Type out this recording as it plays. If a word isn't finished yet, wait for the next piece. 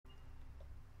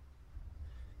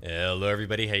Hello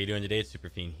everybody, how you doing today? It's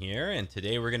Superfiend here, and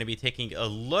today we're going to be taking a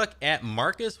look at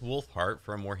Markus Wulfhart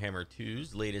from Warhammer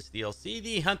 2's latest DLC,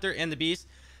 The Hunter and the Beast.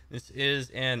 This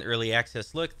is an early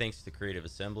access look thanks to Creative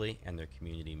Assembly and their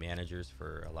community managers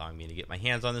for allowing me to get my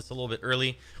hands on this a little bit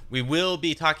early. We will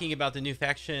be talking about the new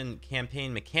faction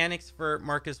campaign mechanics for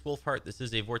Markus Wulfhart. This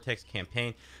is a Vortex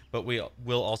campaign, but we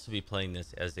will also be playing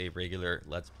this as a regular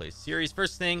Let's Play series.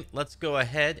 First thing, let's go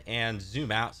ahead and zoom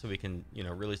out so we can,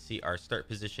 really see our start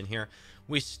position here.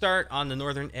 We start on the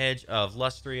northern edge of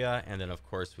Lustria, and then of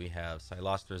course we have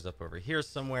Silosters up over here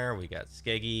somewhere. We got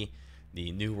Skeggy,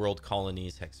 the New World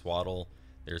colonies, Hexwaddle.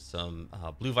 There's some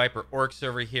Blue Viper orcs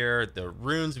over here. The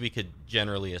runes we could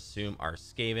generally assume are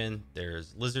Skaven.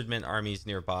 There's Lizardmen armies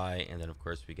nearby, and then of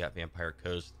course we got Vampire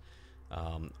Coast,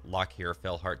 Lockheer,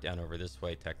 Fellheart down over this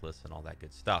way, Teclis, and all that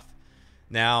good stuff.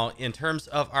 Now, in terms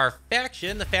of our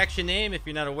faction, the faction name, if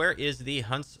you're not aware, is the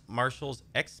Hunts Marshals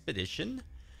Expedition.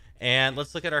 And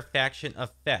let's look at our faction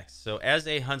effects. So as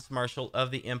a Hunts Marshal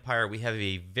of the Empire, we have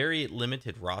a very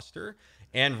limited roster,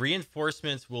 and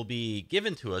reinforcements will be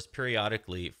given to us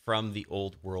periodically from the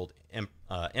Old World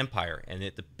Empire. And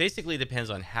it basically depends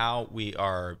on how we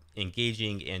are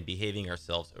engaging and behaving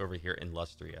ourselves over here in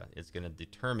Lustria. It's going to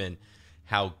determine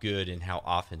how good and how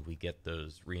often we get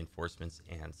those reinforcements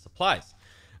and supplies.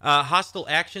 Hostile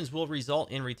actions will result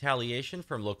in retaliation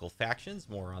from local factions.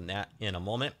 More on that in a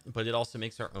moment. But it also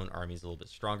makes our own armies a little bit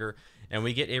stronger. And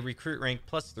we get a recruit rank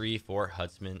 +3 for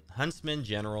Huntsman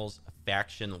Generals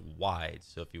faction-wide.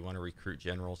 So if you want to recruit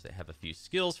generals that have a few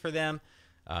skills for them,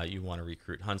 you want to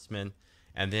recruit Huntsmen.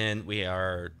 And then we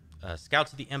are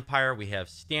Scouts of the Empire. We have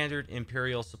standard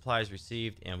Imperial supplies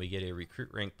received, and we get a recruit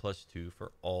rank +2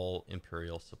 for all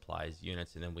Imperial supplies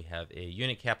units. And then we have a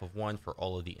unit cap of 1 for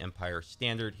all of the Empire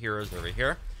standard heroes over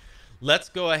here. Let's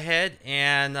go ahead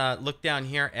and look down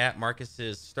here at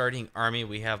Markus's starting army.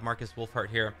 We have Markus Wulfhart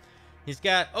here. He's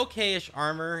got okay-ish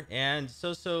armor and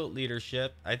so-so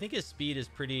leadership. I think his speed is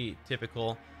pretty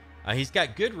typical. He's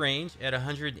got good range at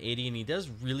 180, and he does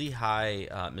really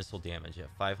high missile damage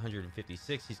at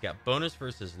 556. He's got bonus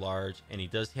versus large, and he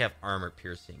does have armor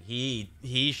piercing.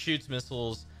 He shoots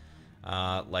missiles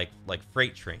like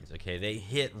freight trains. Okay, they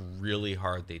hit really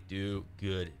hard. They do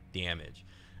good damage.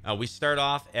 We start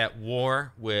off at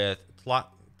war with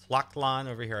Tlaklan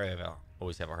over here. I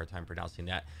always have a hard time pronouncing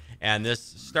that. And this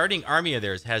starting army of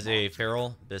theirs has a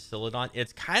feral Basilodon.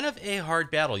 It's kind of a hard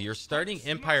battle. Your starting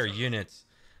Empire units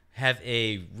have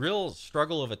a real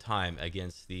struggle of a time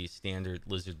against the standard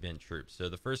Lizardmen troops. So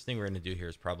the first thing we're going to do here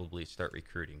is probably start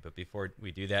recruiting. But before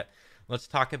we do that, let's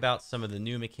talk about some of the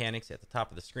new mechanics at the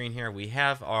top of the screen here. We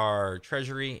have our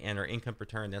treasury and our income per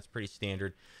turn. That's pretty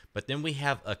standard. But then we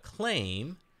have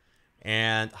acclaim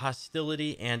and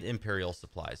hostility and imperial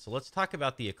supplies. So let's talk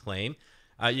about the acclaim.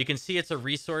 You can see it's a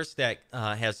resource that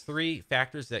has 3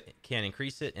 factors that can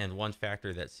increase it and 1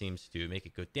 factor that seems to make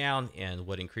it go down. And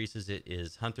what increases it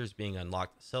is hunters being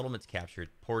unlocked, settlements captured,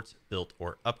 ports built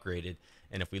or upgraded.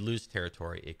 And if we lose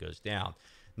territory, it goes down.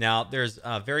 Now, there's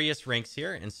various ranks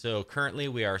here. And so currently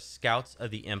we are Scouts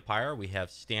of the Empire. We have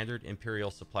standard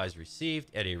Imperial supplies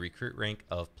received at a recruit rank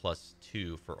of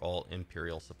 +2 for all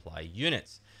Imperial supply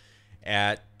units.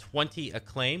 At 20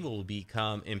 acclaim, we'll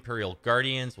become Imperial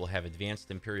Guardians. We'll have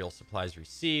advanced Imperial supplies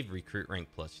received, recruit rank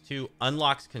 +2,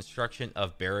 unlocks construction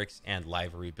of barracks and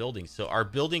livery buildings. So our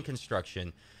building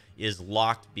construction is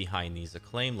locked behind these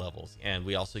acclaim levels. And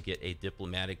we also get a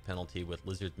diplomatic penalty with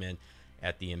Lizardmen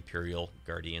at the Imperial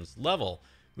Guardians level.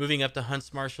 Moving up to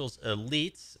Hunts Marshals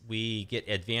Elites, we get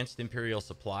advanced Imperial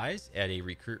supplies at a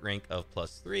recruit rank of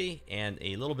 +3 and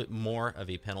a little bit more of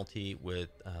a penalty with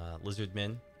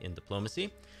Lizardmen in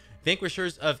diplomacy.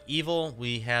 Vanquishers of Evil,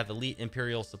 we have elite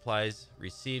Imperial supplies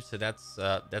received, so that's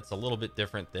a little bit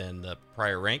different than the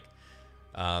prior rank.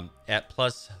 At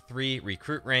 +3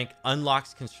 recruit rank,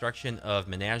 unlocks construction of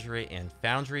menagerie and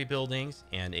foundry buildings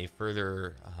and a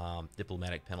further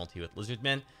diplomatic penalty with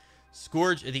Lizardmen.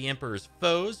 Scourge of the Emperor's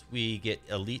Foes, we get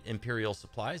elite Imperial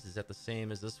supplies. Is that the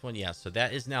same as this one? Yeah, so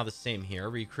that is now the same here.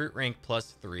 Recruit rank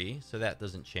 +3, so that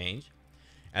doesn't change.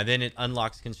 And then it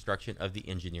unlocks construction of the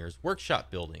Engineer's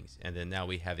Workshop buildings. And then now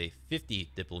we have a 50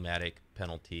 diplomatic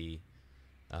penalty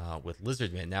with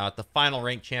Lizardmen. Now at the final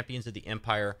rank, Champions of the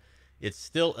Empire, it's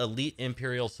still elite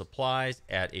Imperial supplies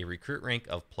at a recruit rank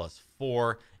of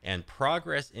 +4. And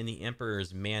progress in the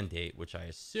Emperor's Mandate, which I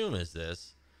assume is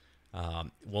this,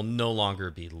 will no longer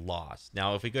be lost.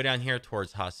 Now, if we go down here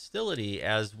towards hostility,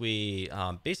 as we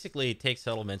basically take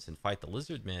settlements and fight the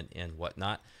Lizardmen and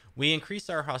whatnot, we increase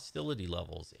our hostility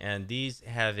levels, and these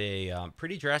have a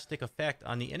pretty drastic effect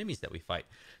on the enemies that we fight.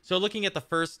 So looking at the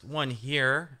first one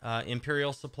here,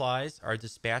 Imperial supplies are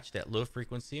dispatched at low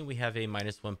frequency, and we have a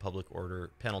 -1 public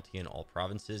order penalty in all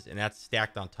provinces, and that's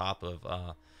stacked on top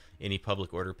of any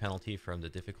public order penalty from the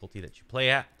difficulty that you play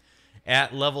at.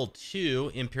 At level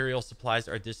 2, Imperial supplies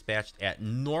are dispatched at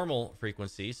normal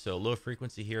frequency. So low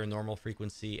frequency here, normal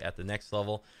frequency at the next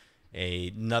level.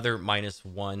 Another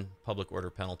 -1 public order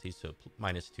penalty, so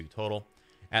 -2 total.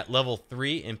 At level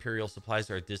 3, Imperial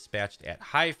supplies are dispatched at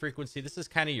high frequency. This is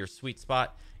kind of your sweet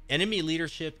spot. Enemy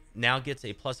leadership now gets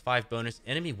a +5 bonus.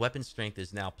 Enemy weapon strength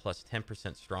is now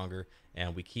 +10% stronger,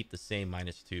 and we keep the same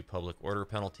 -2 public order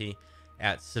penalty.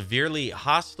 At severely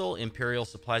hostile, Imperial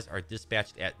supplies are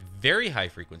dispatched at very high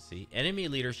frequency. Enemy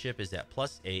leadership is at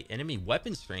 +8. Enemy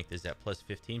weapon strength is at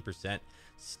 +15%.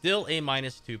 Still a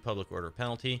 -2 public order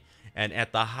penalty. And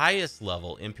at the highest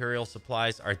level, Imperial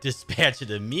supplies are dispatched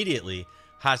immediately.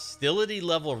 Hostility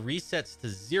level resets to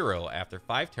 0 after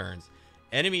 5 turns.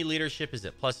 Enemy leadership is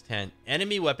at +10.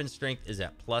 Enemy weapon strength is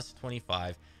at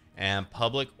 +25. And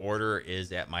public order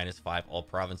is at -5 all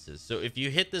provinces. So if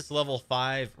you hit this level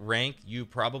 5 rank, you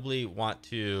probably want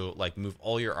to like move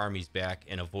all your armies back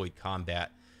and avoid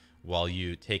combat while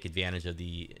you take advantage of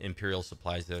the Imperial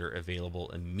supplies that are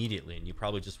available immediately. And you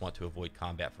probably just want to avoid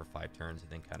combat for 5 turns and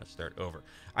then kind of start over.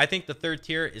 I think the third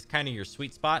tier is kind of your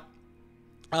sweet spot.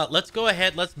 Let's go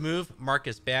ahead. Let's move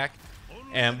Markus back.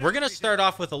 And we're going to start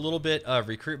off with a little bit of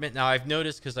recruitment. Now, I've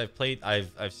noticed because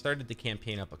I've started the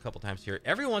campaign up a couple times here.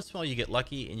 Every once in a while, you get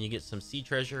lucky and you get some sea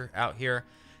treasure out here.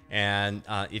 And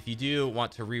if you do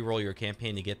want to re-roll your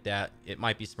campaign to get that, it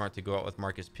might be smart to go out with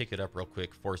Markus, pick it up real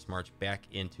quick, force march back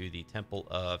into the Temple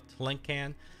of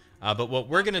Tlenkan. But what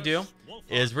we're going to do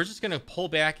is we're just going to pull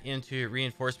back into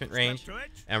reinforcement range.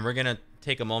 And we're going to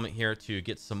take a moment here to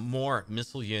get some more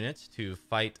missile units to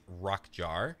fight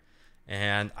Rockjar.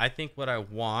 And I think what I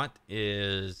want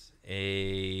is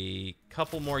a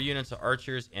couple more units of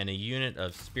archers and a unit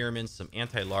of spearmen, some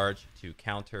anti-large to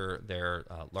counter their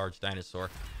large dinosaur.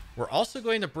 We're also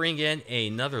going to bring in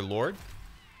another lord,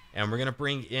 and we're going to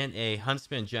bring in a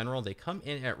huntsman general. They come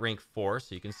in at rank 4,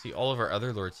 so you can see all of our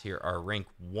other lords here are rank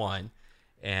 1,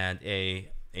 and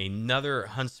another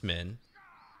huntsman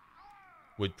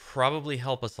would probably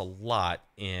help us a lot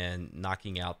in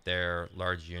knocking out their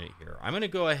large unit here. I'm going to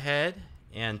go ahead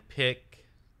and pick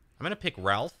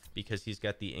Ralph because he's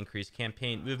got the increased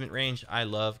campaign movement range. I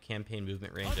love campaign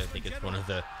movement range. I think it's one of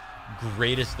the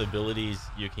greatest abilities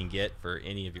you can get for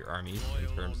any of your armies in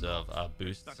terms of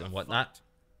boosts and whatnot.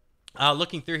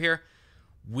 Looking through here,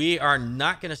 we are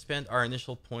not going to spend our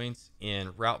initial points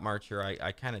in Route Marcher.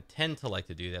 I kind of tend to like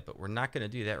to do that, but we're not going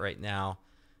to do that right now.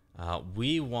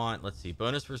 We want, let's see,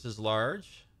 bonus versus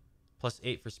large,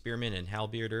 +8 for spearmen and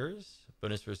halberders.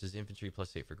 Bonus versus infantry,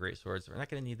 +8 for great swords. We're not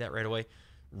going to need that right away.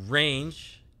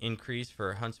 Range increase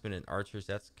for huntsmen and archers.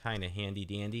 That's kind of handy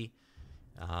dandy.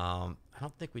 I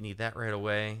don't think we need that right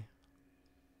away.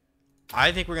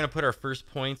 I think we're going to put our first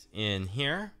points in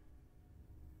here.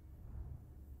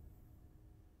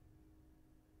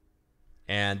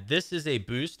 And this is a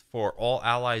boost for all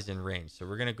allies in range. So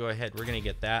we're going to go ahead. We're going to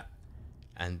get that.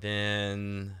 And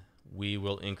then we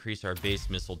will increase our base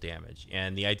missile damage.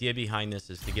 And the idea behind this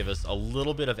is to give us a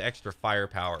little bit of extra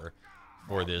firepower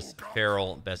for this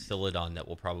feral Bastiladon that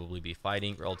we'll probably be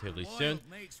fighting relatively soon.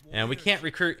 And we can't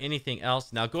recruit anything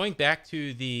else. Now, going back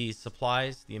to the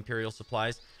supplies, the Imperial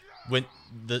supplies,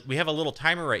 we have a little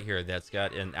timer right here that's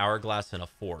got an hourglass and a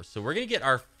 4. So we're going to get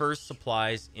our first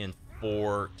supplies in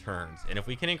 4 turns. And if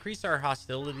we can increase our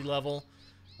hostility level,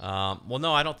 well,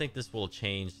 no, I don't think this will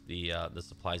change the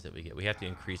supplies that we get. We have to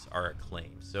increase our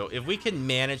acclaim. So if we can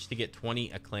manage to get 20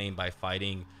 acclaim by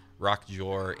fighting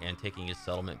Rockjar and taking his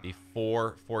settlement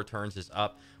before 4 turns is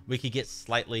up, we could get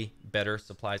slightly better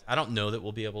supplies. I don't know that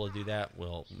we'll be able to do that.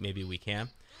 Well, maybe we can.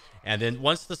 And then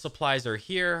once the supplies are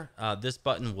here, this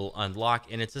button will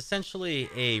unlock, and it's essentially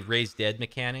a Raise Dead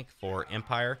mechanic for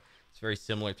Empire. It's very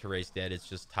similar to Raise Dead. It's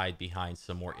just tied behind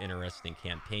some more interesting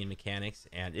campaign mechanics,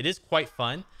 and it is quite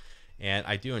fun, and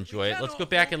I do enjoy it. Let's go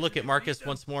back and look at Markus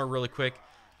once more really quick.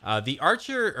 The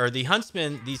archer, or the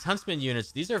huntsman, these huntsman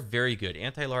units, these are very good.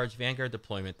 Anti-large Vanguard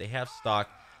deployment. They have stock.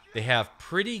 They have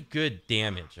pretty good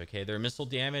damage, okay? Their missile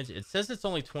damage, it says it's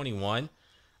only 21,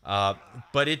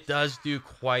 but it does do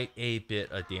quite a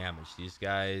bit of damage. These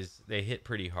guys, they hit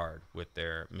pretty hard with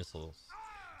their missiles.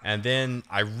 And then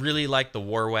I really like the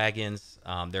war wagons.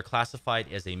 They're classified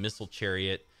as a missile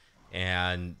chariot,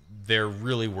 and they're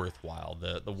really worthwhile.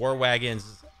 The war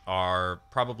wagons are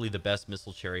probably the best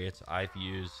missile chariots I've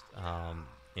used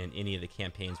in any of the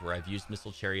campaigns where I've used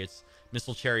missile chariots.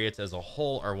 Missile chariots as a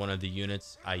whole are one of the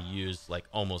units I use like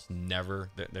almost never.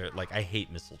 They're like, I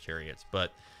hate missile chariots,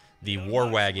 but the war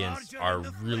wagons are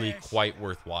really quite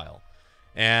worthwhile.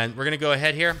 And we're going to go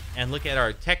ahead here and look at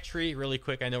our tech tree really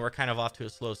quick. I know we're kind of off to a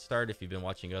slow start. If you've been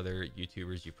watching other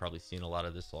YouTubers, you've probably seen a lot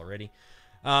of this already.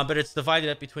 But it's divided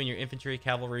up between your infantry,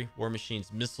 cavalry, war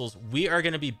machines, missiles. We are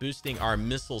going to be boosting our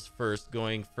missiles first,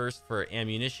 going first for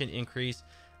ammunition increase,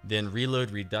 then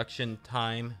reload reduction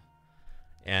time,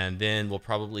 and then we'll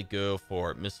probably go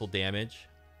for missile damage.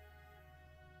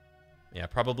 Yeah,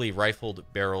 probably rifled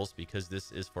barrels because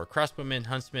this is for crossbowmen,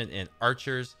 huntsmen, and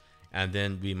archers. And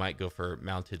then we might go for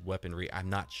mounted weaponry. I'm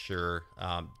not sure.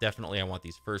 Definitely I want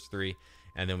these first three.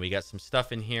 And then we got some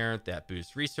stuff in here that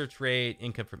boosts research rate,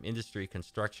 income from industry,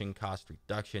 construction cost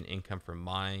reduction, income from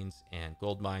mines and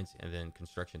gold mines, and then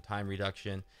construction time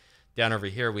reduction. Down over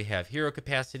here, we have hero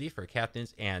capacity for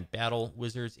captains and battle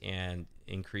wizards and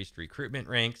increased recruitment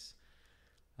ranks.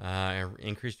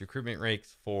 Increased recruitment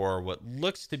ranks for what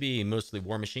looks to be mostly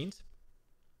war machines.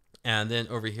 And then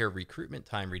over here, recruitment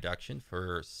time reduction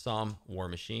for some war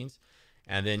machines.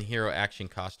 And then hero action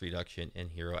cost reduction and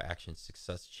hero action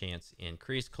success chance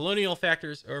increase. Colonial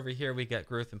factors over here, we got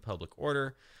growth in public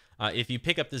order. If you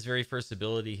pick up this very first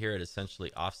ability here, it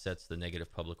essentially offsets the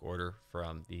negative public order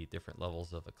from the different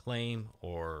levels of acclaim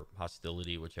or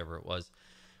hostility, whichever it was.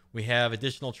 We have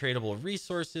additional tradable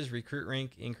resources, recruit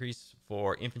rank increase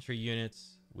for infantry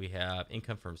units. We have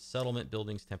income from settlement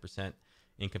buildings, 10%.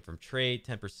 Income from trade,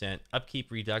 10%.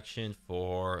 Upkeep reduction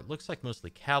for, looks like mostly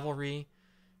cavalry.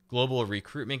 Global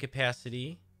recruitment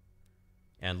capacity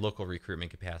and local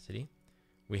recruitment capacity.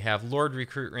 We have Lord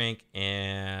recruit rank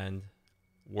and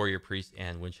warrior priest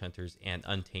and witch hunters and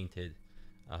untainted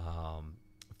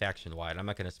faction wide. I'm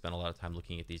not going to spend a lot of time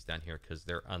looking at these down here because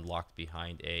they're unlocked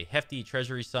behind a hefty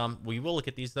treasury sum. We will look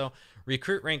at these though.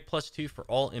 Recruit rank +2 for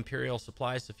all imperial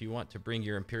supplies. So if you want to bring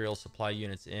your imperial supply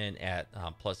units in at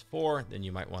 +4, then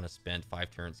you might want to spend 5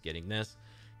 turns getting this.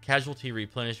 Casualty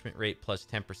replenishment rate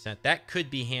 +10%. That could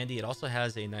be handy. It also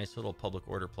has a nice little public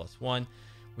order +1.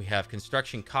 We have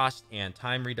construction cost and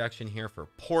time reduction here for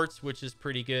ports, which is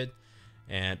pretty good.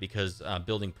 And because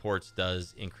building ports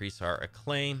does increase our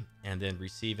acclaim, and then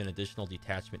receive an additional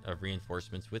detachment of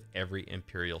reinforcements with every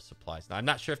imperial supplies. Now, I'm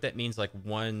not sure if that means like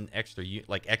one extra,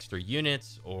 like extra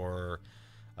units or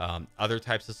other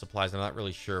types of supplies. I'm not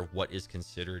really sure what is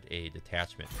considered a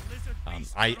detachment.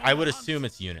 I would assume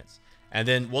it's units. And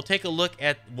then we'll take a look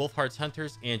at Wulfhart's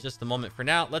Hunters in just a moment. For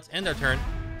now, let's end our turn.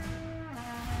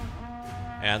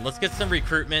 And let's get some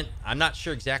recruitment. I'm not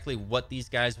sure exactly what these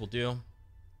guys will do.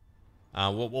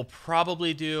 What we'll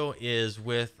probably do is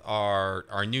with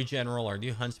our new general, our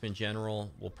new huntsman general,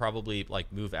 we'll probably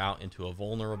like move out into a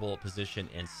vulnerable position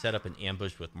and set up an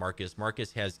ambush with Markus.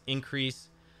 Markus has increase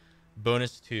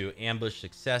bonus to ambush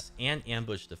success and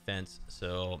ambush defense.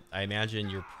 So I imagine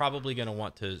you're probably going to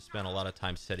want to spend a lot of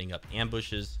time setting up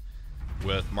ambushes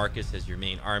with Markus as your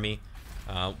main army.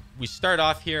 We start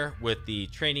off here with the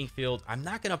training field. I'm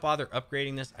not going to bother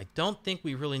upgrading this. I don't think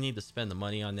we really need to spend the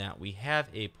money on that. We have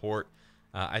a port.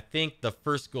 I think the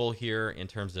first goal here in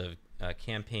terms of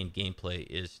campaign gameplay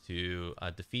is to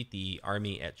defeat the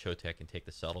army at Chotek and take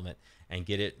the settlement and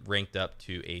get it ranked up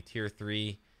to a tier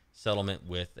 3 settlement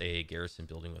with a garrison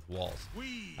building with walls.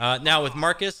 Now with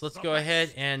Markus, let's go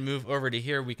ahead and move over to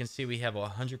here. We can see we have a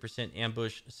 100%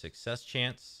 ambush success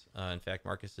chance. In fact,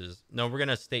 Markus is... No, we're going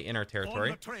to stay in our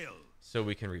territory so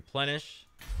we can replenish.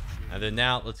 And then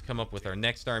now let's come up with our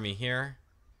next army here.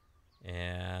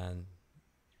 And...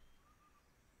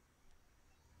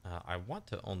 I want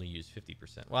to only use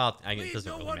 50%. Well, it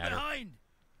doesn't really matter.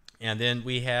 And then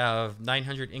we have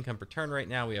 900 income per turn right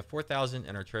now. We have 4,000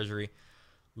 in our treasury.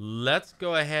 Let's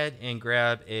go ahead and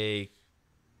grab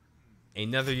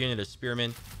another unit of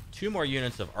spearmen. 2 more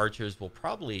units of archers. We'll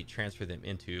probably transfer them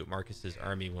into Markus's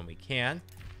army when we can.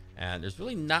 And there's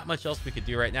really not much else we could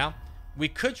do right now. We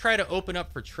could try to open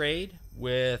up for trade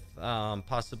with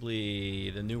possibly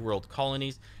the New World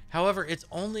colonies. However, it's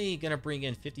only going to bring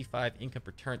in 55 income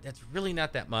per turn. That's really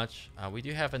not that much. We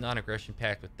do have a non-aggression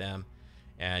pact with them.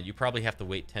 And you probably have to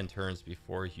wait 10 turns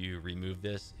before you remove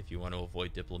this if you want to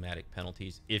avoid diplomatic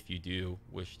penalties, if you do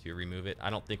wish to remove it. I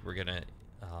don't think we're going to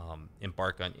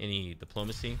embark on any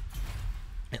diplomacy,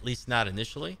 at least not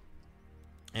initially.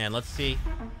 And let's see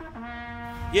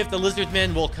if the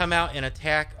lizardmen will come out and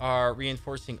attack our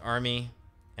reinforcing army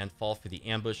and fall for the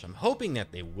ambush. I'm hoping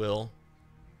that they will.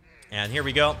 And here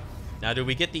we go. Now, do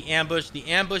we get the ambush? The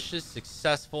ambush is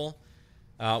successful.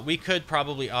 We could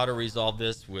probably auto-resolve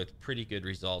this with pretty good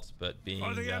results, but being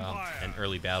an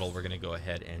early battle, we're going to go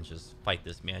ahead and just fight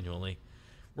this manually.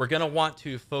 We're going to want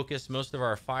to focus most of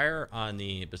our fire on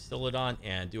the Bastiladon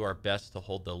and do our best to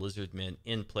hold the Lizardmen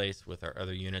in place with our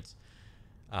other units.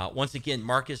 Once again,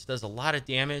 Markus does a lot of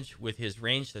damage with his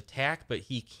ranged attack, but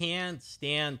he can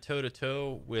stand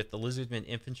toe-to-toe with the Lizardmen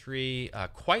infantry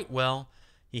quite well.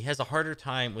 He has a harder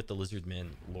time with the Lizardmen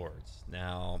lords.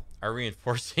 Now, our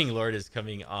reinforcing lord is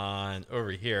coming on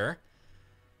over here,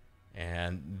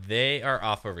 and they are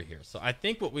off over here. So I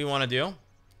think what we want to do,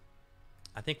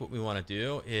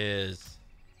 is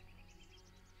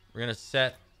we're going to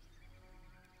set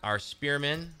our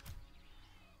spearmen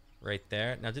right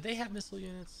there. Now, do they have missile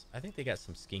units? I think they got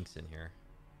some skinks in here.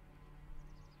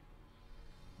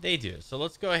 They do. So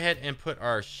let's go ahead and put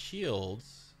our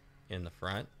shields in the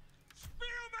front.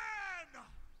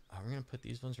 We're going to put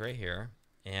these ones right here.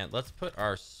 And let's put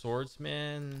our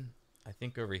swordsmen, I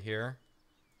think, over here.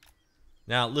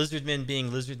 Now, lizardmen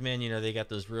being lizardmen, you know, they got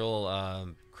those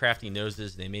real crafty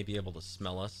noses. They may be able to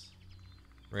smell us.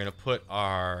 We're going to put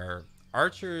our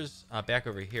archers back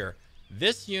over here.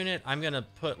 This unit, I'm going to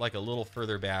put like a little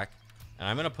further back. And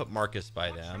I'm going to put Markus by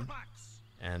them.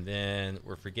 And then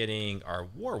we're forgetting our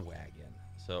war wagon.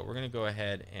 So we're going to go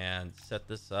ahead and set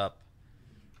this up.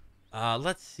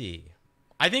 Let's see.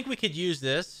 I think we could use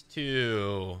this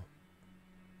to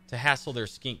hassle their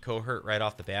skink cohort right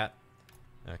off the bat.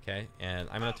 Okay, and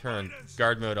I'm going to turn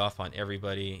guard mode off on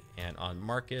everybody and on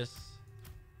Markus.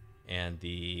 And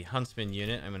the huntsman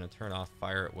unit, I'm going to turn off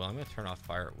fire at will. I'm going to turn off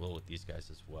fire at will with these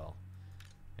guys as well.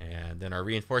 And then our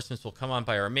reinforcements will come on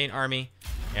by our main army.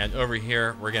 And over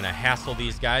here, we're going to hassle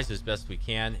these guys as best we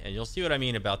can. And you'll see what I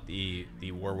mean about the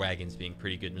war wagons being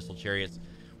pretty good missile chariots.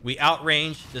 We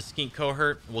outrange the skink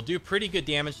cohort. We'll do pretty good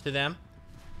damage to them.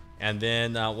 And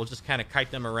then we'll just kind of kite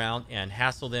them around and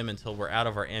hassle them until we're out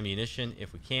of our ammunition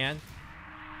if we can.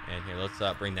 And here, let's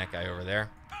bring that guy over there.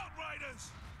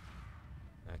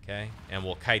 Okay, and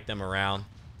we'll kite them around.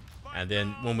 And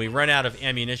then when we run out of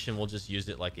ammunition, we'll just use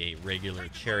it like a regular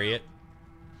chariot.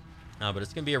 But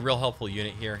it's going to be a real helpful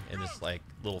unit here in this like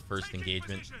little first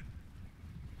engagement.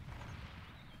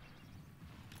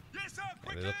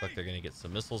 Okay, they look like they're going to get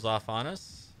some missiles off on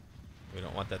us. We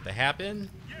don't want that to happen.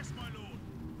 Yes, my lord.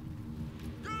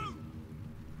 Go!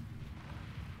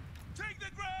 Take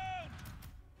the ground!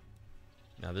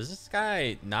 Now, does this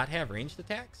guy not have ranged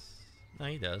attacks? No,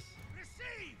 he does.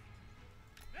 Receive!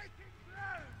 Taking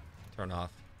ground! Turn off.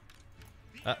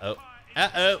 The Uh-oh. Empire is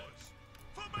Uh-oh. yours.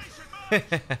 Formation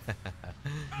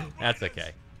march! That's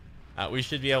okay. We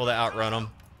should be able to outrun them.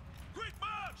 Quick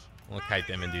march! We'll kite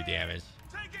them and do damage.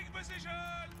 Taking position!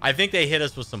 I think they hit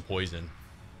us with some poison.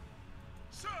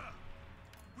 Sir,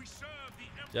 we serve the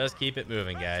Emperor. Just keep it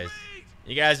moving, guys. Lead!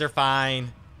 You guys are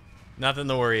fine. Nothing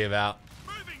to worry about.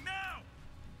 Moving now!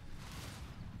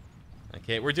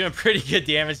 Okay, we're doing pretty good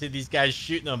damage to these guys,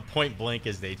 shooting them point blank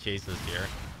as they chase us here.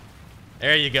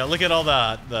 There you go. Look at all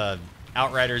the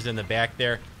outriders in the back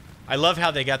there. I love how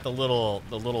they got the little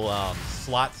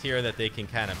slots here that they can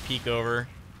kind of peek over.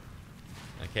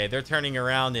 Okay, they're turning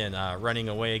around and running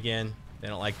away again. They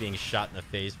don't like being shot in the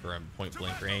face from point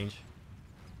blank range.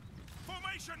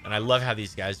 Formation And I love how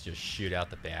these guys just shoot out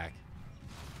the back.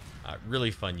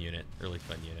 Really fun unit. Really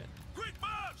fun unit. Quick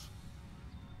march!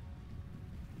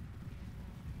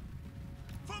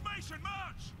 Formation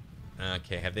march!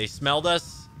 Okay, have they smelled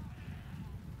us?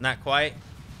 Not quite.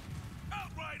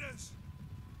 Outriders!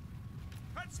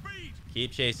 At speed!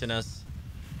 Keep chasing us.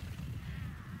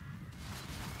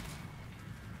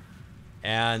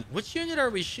 And which unit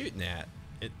are we shooting at?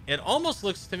 It almost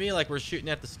looks to me like we're shooting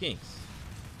at the skinks.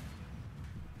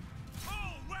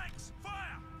 All ranks, fire!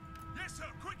 Yes, sir,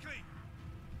 quickly!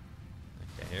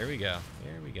 Okay, here we go.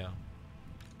 Here we go.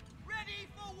 Ready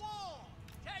for war!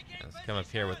 Taking Let's come up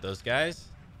here with those guys.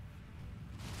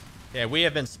 Yeah, we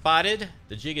have been spotted.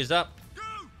 The jig is up. Go!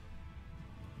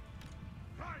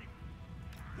 Right!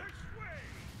 This way!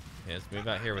 Okay, let's move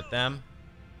out here with them.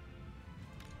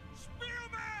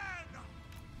 Spearman!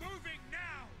 Moving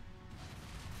now!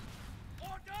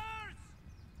 Orders!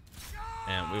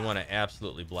 And we want to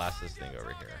absolutely blast this thing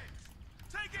over here.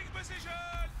 Taking position!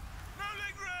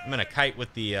 Rolling road! I'm going to kite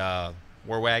with the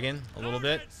war wagon a little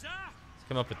bit. Sir! Let's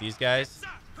come up with these guys. Sir,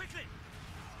 quickly!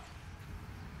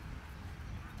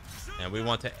 And we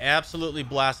want to absolutely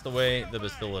blast away the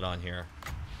Bastiladon here.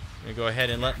 I'm going to go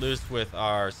ahead and let loose with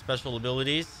our special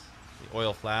abilities. The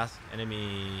oil flask,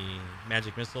 enemy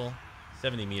magic missile,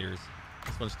 70 meters.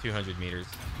 This one's 200 meters.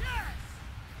 Yes!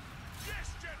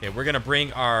 Yes, General! Okay, we're going to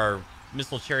bring our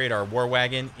missile chariot, our war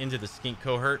wagon, into the skink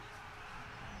cohort.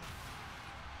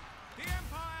 The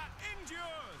Empire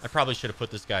endures! I probably should have put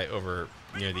this guy over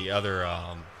near the other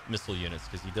missile units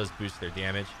because he does boost their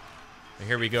damage.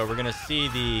 Here we go. We're going to see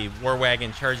the war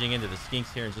wagon charging into the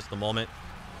skinks here in just a moment.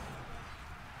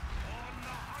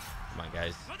 Come on,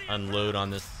 guys. Unload on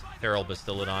this feral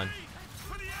Bastillodon.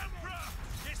 For the Emperor!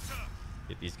 Yes, sir!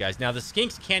 Get these guys. Now, the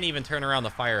skinks can't even turn around the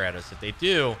fire at us. If they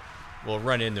do, we'll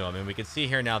run into them. And we can see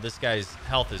here now this guy's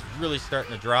health is really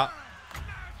starting to drop.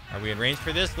 Are we in range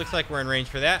for this? Looks like we're in range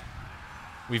for that.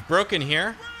 We've broken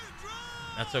here.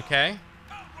 That's okay.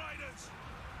 Outriders!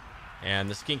 And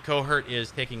the skink cohort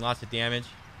is taking lots of damage.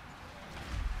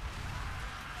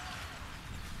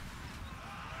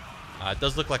 It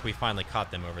does look like we finally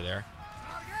caught them over there.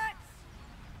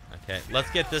 Okay, let's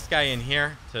get this guy in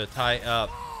here to tie up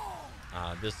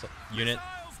this unit.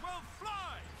 Missiles will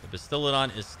fly! The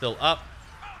Bastillodon is still up.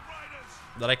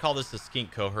 Outriders! Did I call this a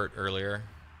skink cohort earlier?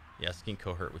 Yeah, skink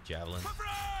cohort with javelins. For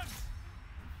front!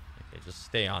 Okay, just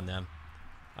stay on them.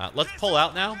 Let's pull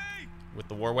out now with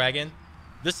the war wagon.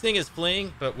 This thing is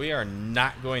fleeing, but we are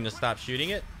not going to stop shooting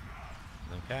it.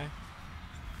 Okay.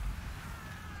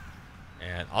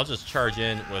 And I'll just charge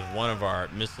in with one of our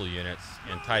missile units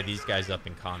and tie these guys up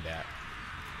in combat.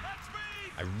 That's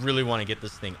me! I really want to get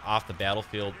this thing off the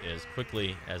battlefield as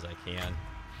quickly as I can.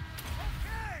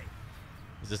 Okay!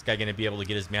 Is this guy going to be able to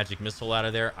get his magic missile out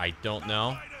of there? I don't know.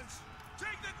 Outriders! Take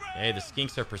the ground! Okay, the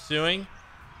skinks are pursuing.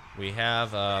 We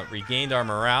have regained our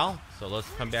morale, so let's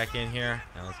come back in here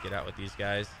and let's get out with these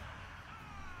guys.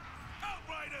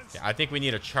 Outriders! Yeah, I think we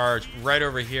need a charge right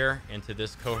over here into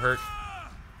this cohort.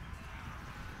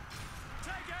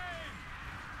 Take aim!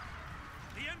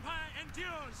 The Empire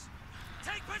endures!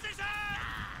 Take position!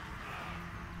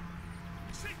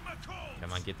 Sigma calls!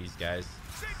 Come on, get these guys.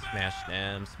 Sigma! Smash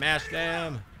them. Smash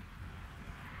them.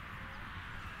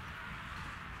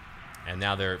 And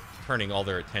now they're turning all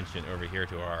their attention over here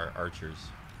to our archers.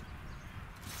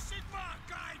 Sigma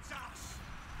guides us!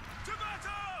 To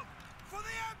battle! For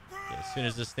the Emperor! Okay, as soon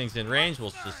as this thing's in range,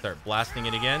 we'll just start blasting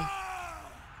it again. Launch!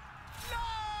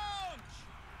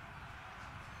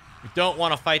 We don't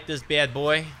want to fight this bad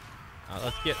boy.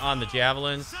 Let's get on the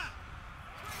javelins.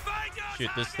 Find your Shoot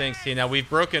this thing. target! See, now we've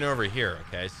broken over here,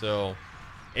 okay? So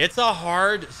it's a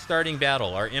hard starting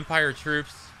battle. Our Empire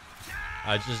troops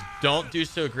just don't do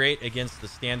so great against the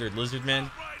standard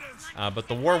lizardmen. Outriders! But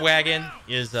the war wagon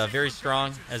is very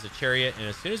strong as a chariot. And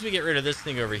as soon as we get rid of this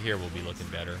thing over here, we'll be looking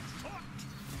better.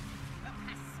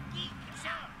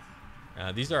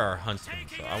 These are our huntsmen,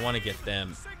 so I want to get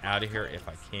them out of here if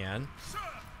I can. Sir!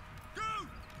 Go!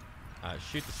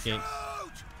 Shoot the skinks.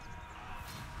 Out!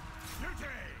 Duty!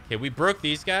 Okay, we broke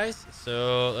these guys.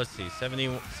 So let's see,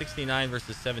 69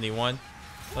 versus 71.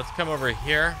 Let's come over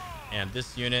here, and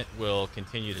this unit will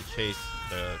continue to chase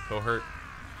the cohort.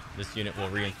 This unit will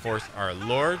reinforce our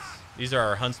lords. These are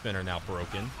our huntsmen are now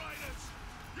broken. Outriders!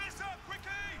 Yes, sir!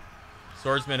 Quickly!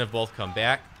 Swordsmen have both come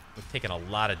back. We've taken a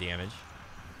lot of damage.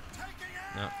 Taking aim!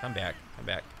 No, come back. Come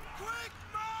back. Quick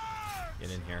march!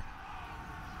 Get in here.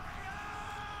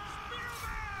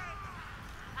 Spearman!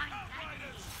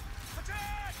 Outriders!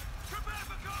 Attack! Prepare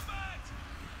for combat!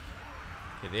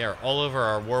 Okay, they are all over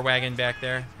our war wagon back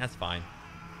there. That's fine.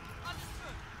 Understood!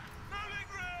 No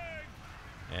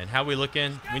lingering! And how we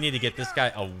looking? We need to get this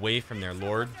guy away from their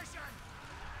lord.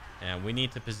 And we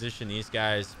need to position these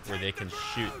guys where they can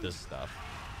shoot this stuff.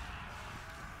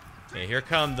 Okay, here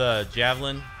come the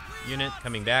javelin unit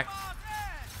coming back.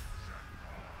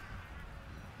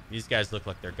 These guys look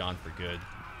like they're gone for good.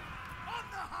 On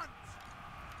the hunt!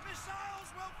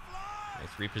 Missiles will fly!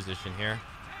 Let's reposition here.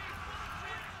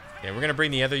 Okay, we're going to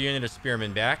bring the other unit of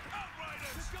spearmen back.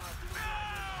 Outriders!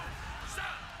 Now! Sir!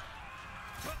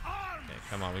 For arms! Okay,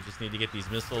 come on. We just need to get these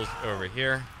missiles over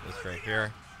here. This right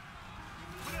here.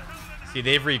 See,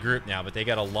 they've regrouped now, but they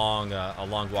got a long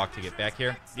walk to get back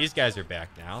here. These guys are back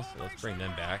now, so let's bring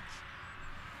them back.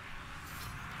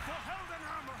 For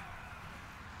Heldenhammer!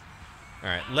 All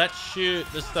right, let's shoot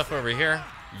this stuff over here.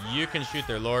 You can shoot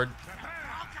their lord.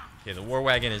 Okay, the war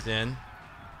wagon is in.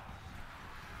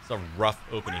 It's a rough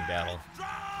opening battle.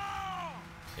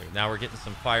 Okay, now we're getting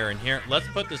some fire in here. Let's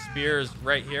put the spears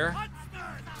right here.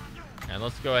 And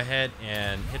let's go ahead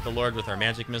and hit the lord with our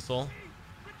magic missile.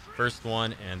 First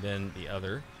one and then the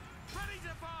other. Ready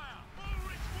to fire!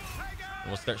 And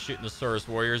we'll start shooting the Saurus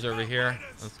warriors over here.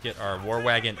 Let's get our war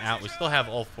wagon out. We still have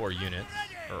all 4 units,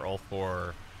 or all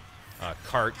 4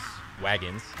 carts,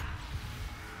 wagons.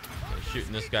 Okay,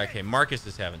 shooting this guy. Okay, Markus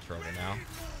is having trouble now.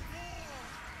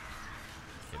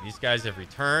 Okay, these guys have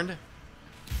returned.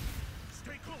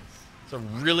 Stay close! It's a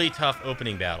really tough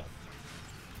opening battle.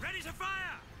 Ready to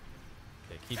fire!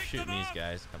 Okay, keep shooting these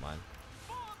guys. Come on.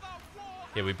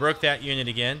 Okay, we broke that unit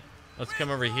again. Let's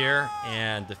come over here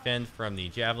and defend from the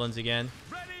javelins again.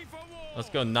 Ready for war! Let's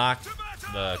go knock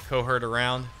the cohort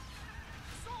around.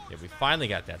 Yeah, we finally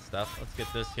got that stuff. Let's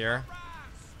get this here.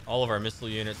 All of our missile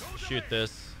units shoot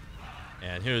this.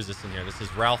 And who is this in here? This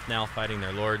is Ralph now fighting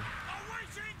their lord.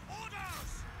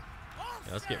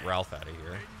 Yeah, let's get Ralph out of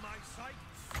here.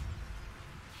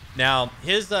 Now,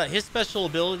 his special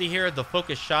ability here, the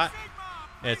focus shot,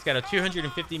 it's got a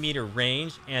 250-meter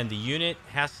range, and the unit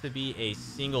has to be a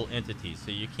single entity. So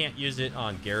you can't use it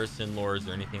on garrison lords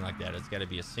or anything like that. It's got to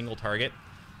be a single target.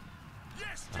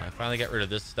 I finally got rid of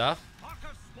this stuff.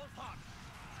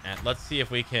 And let's see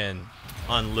if we can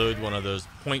unload one of those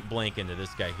point blank into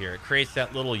this guy here. It creates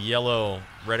that little yellow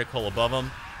reticle above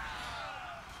him.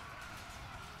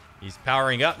 He's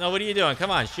powering up. No, what are you doing?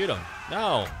 Come on, shoot him.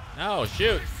 No, no,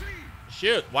 shoot.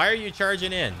 Shoot. Why are you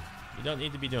charging in? You don't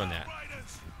need to be doing that.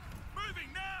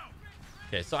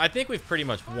 Okay, so I think we've pretty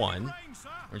much won.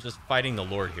 We're just fighting the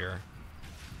Lord here.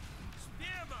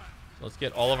 So let's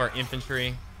get all of our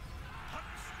infantry.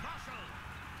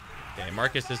 Okay,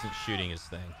 Marcus isn't shooting his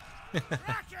thing.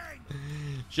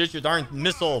 Shoot your darn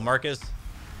missile, Marcus.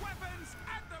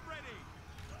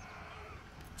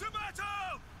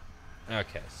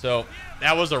 Okay, so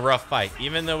that was a rough fight.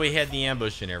 Even though we had the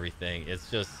ambush and everything,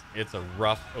 it's a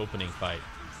rough opening fight.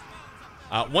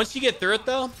 Once you get through it,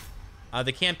 though,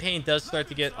 the campaign does start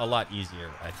to get a lot easier,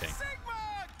 I think.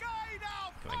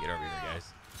 Come on, get over here,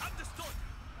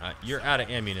 guys. You're out of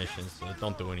ammunition, so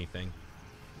don't do anything.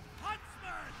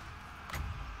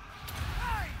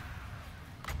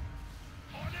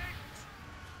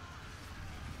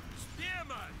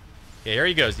 Okay, here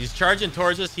he goes. He's charging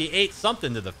towards us. He ate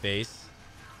something to the face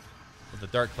with the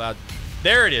dark cloud.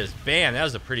 There it is. Bam. That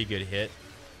was a pretty good hit.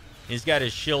 He's got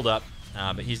his shield up,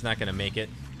 but he's not going to make it.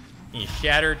 He's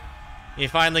shattered. He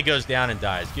finally goes down and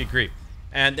dies. Good grief.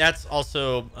 And that's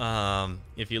also,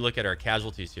 if you look at our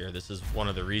casualties here, this is one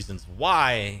of the reasons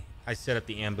why I set up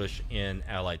the ambush in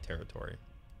Allied territory.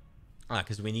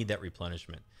 Because we need that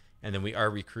replenishment. And then we are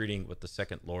recruiting with the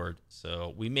second Lord.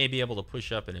 So we may be able to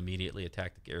push up and immediately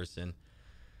attack the garrison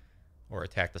or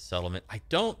attack the settlement. I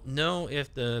don't know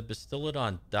if the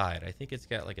Bastiladon died. I think it's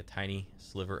got like a tiny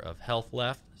sliver of health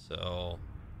left. So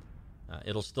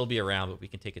it'll still be around, but we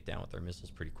can take it down with our missiles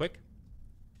pretty quick.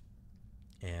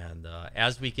 And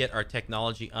as we get our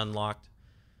technology unlocked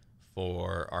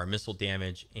for our missile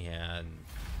damage and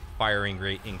firing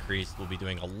rate increased, we'll be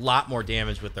doing a lot more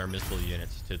damage with our missile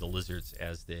units to the lizards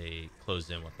as they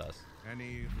close in with us.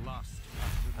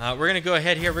 We're going to go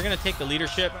ahead here. We're going to take the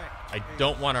leadership. I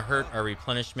don't want to hurt our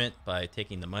replenishment by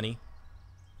taking the money.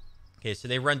 Okay, so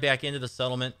they run back into the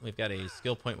settlement. We've got a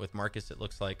skill point with Marcus, it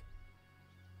looks like.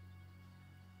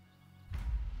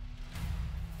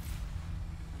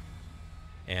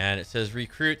 And it says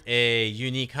recruit a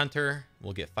unique hunter.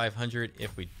 We'll get 500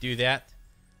 if we do that.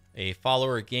 A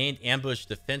follower gained ambush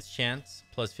defense chance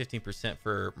plus 15%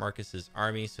 for Marcus's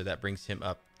army. So that brings him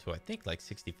up to, I think, like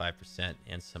 65%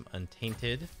 and some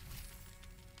untainted.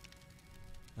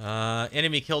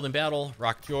 Enemy killed in battle.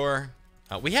 Rockjaw.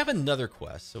 We have another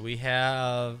quest. So we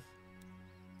have...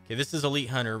 Okay, this is Elite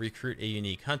Hunter. Recruit a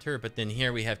unique hunter. But then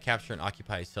here we have capture and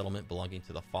occupy a settlement belonging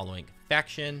to the following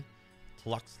faction.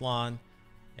 Tluxlon.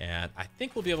 And I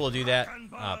think we'll be able to do that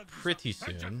pretty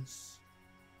soon.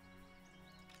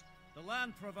 The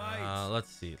land provides. Let's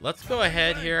see. Let's go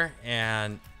ahead here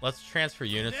and let's transfer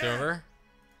units over.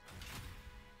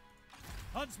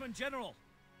 Huntsman General.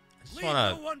 I just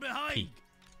want to peek.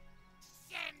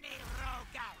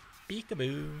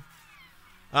 Peekaboo.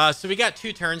 So we got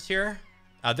 2 turns here.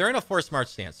 They're in a forced march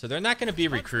stance, so they're not going to be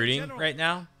recruiting right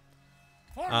now.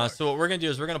 So what we're going to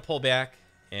do is we're going to pull back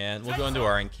and we'll go into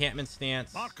our encampment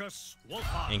stance. Markus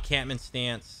Wulfhart. Encampment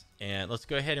stance, and let's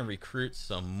go ahead and recruit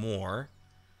some more.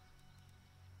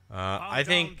 I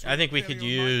think we could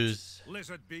use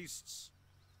lizard beasts.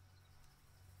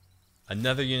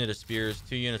 Another unit of spears,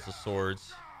 2 units of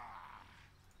swords.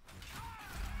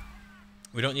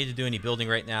 We don't need to do any building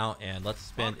right now, and let's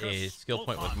spend a skill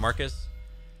point with Marcus.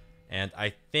 And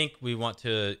I think we want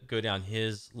to go down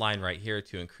his line right here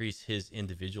to increase his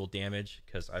individual damage,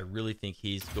 because I really think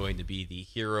he's going to be the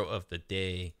hero of the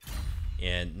day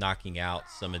in knocking out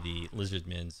some of the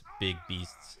lizardmen's big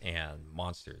beasts and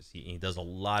monsters. He does a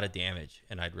lot of damage,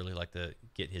 and I'd really like to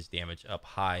get his damage up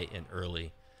high and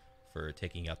early for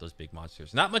taking out those big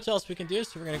monsters. Not much else we can do,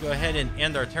 so we're going to go ahead and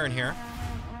end our turn here.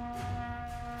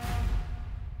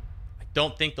 I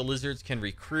don't think the lizards can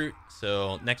recruit,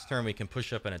 so next turn we can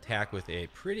push up an attack with a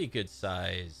pretty good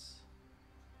size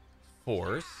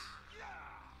force.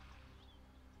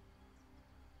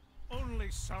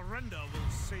 Only surrender will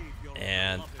save your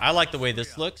And I like the way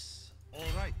this looks. All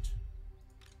right.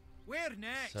 Where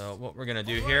next? So what we're gonna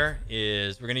do here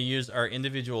is we're gonna use our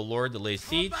individual lord to lay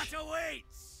siege, Combat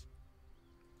awaits.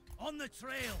 On the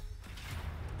trail.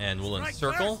 and we'll Strike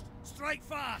encircle. first, strike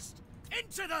fast.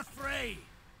 Into the fray.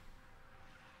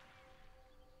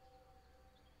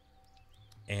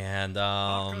 And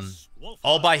Markus Wulfhart.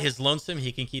 all by his lonesome,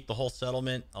 he can keep the whole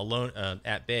settlement alone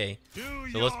at bay.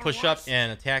 So let's push up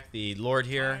and attack the lord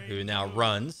here, who now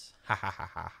runs. Ha ha ha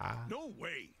ha ha. No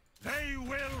way. They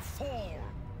will fall.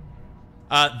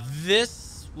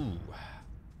 This. Ooh.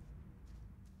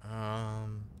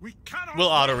 We cannot. We'll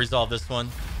auto resolve this one.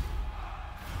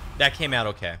 That came out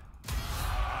okay.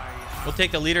 We'll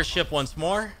take the leadership once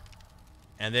more,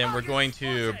 and then we're going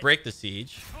to break the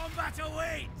siege. Combat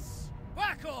awaits.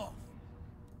 Back off.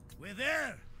 We're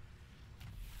there.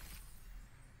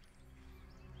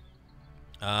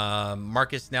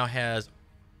 Marcus now has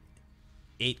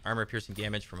 8 armor-piercing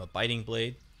damage from a biting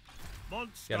blade.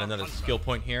 Monster Got another hunter. skill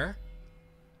point here.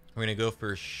 We're going to go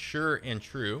for sure and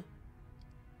true.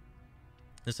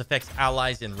 This affects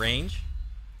allies in range.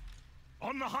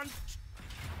 On the hunt.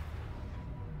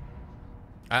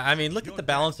 I mean, look Your at the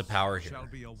balance of death power here. shall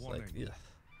be a It's warning. like, ugh.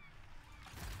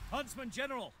 Huntsman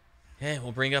General. Okay,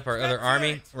 we'll bring up our other That's army.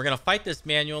 it. We're going to fight this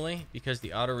manually because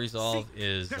the auto resolve Seek,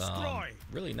 is destroy.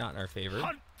 really not in our favor.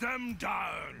 Hunt them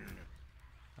down.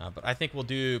 But I think we'll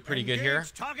do pretty good here.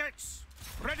 Engage targets.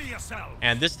 Ready yourself.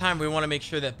 And this time we want to make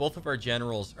sure that both of our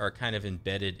generals are kind of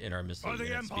embedded in our missile For the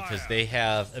units Empire. because they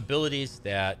have abilities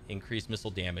that increase missile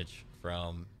damage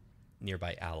from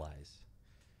nearby allies.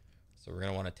 So we're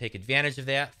going to want to take advantage of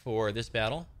that for this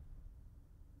battle.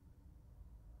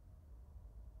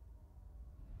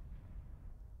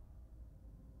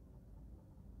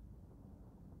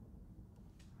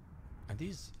 Are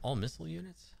these all missile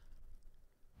units?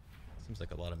 Seems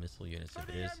like a lot of missile units if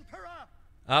it is.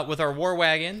 With our war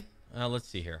wagon, let's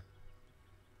see here.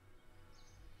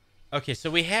 Okay, so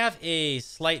we have a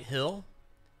slight hill.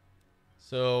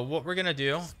 So what we're gonna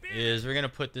do is we're gonna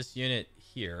put this unit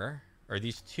here, or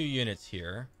these 2 units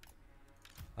here.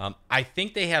 I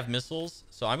think they have missiles,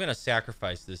 so I'm gonna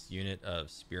sacrifice this unit of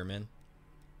spearmen.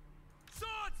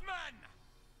 Swordsman.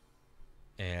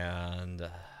 And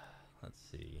let's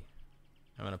see.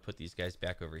 I'm gonna put these guys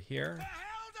back over here The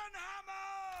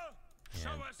Heldenhammer. and Show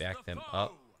us back the them foe.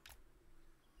 up.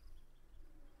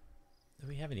 Do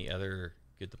we have any other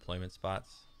good deployment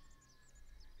spots?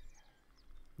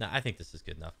 No, I think this is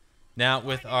good enough. Now,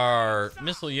 with our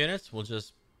missile units, we'll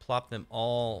just plop them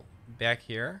all back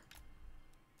here.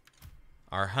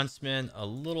 Our huntsmen a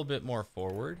little bit more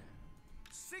forward.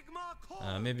 Sigma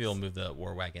calls. Maybe we'll move the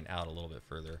war wagon out a little bit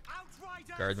further.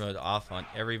 Outriders. Guard mode off on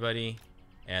everybody.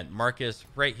 And Marcus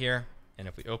right here. And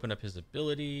if we open up his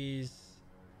abilities...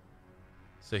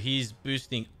 So he's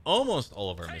boosting almost all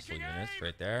of our missile Taking units aim.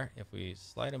 right there. If we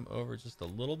slide him over just a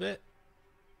little bit.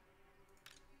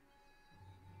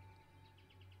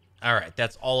 All right,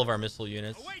 that's all of our missile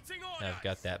units. Awaiting orders. I've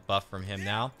got that buff from him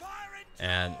now. Fire in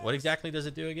And what droves. exactly does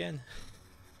it do again?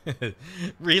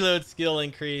 Reload skill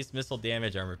increase, missile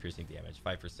damage, armor piercing damage,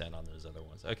 5% on those other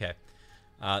ones. Okay.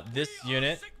 This We are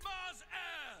unit, Sigma's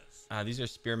heirs. these are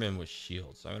spearmen with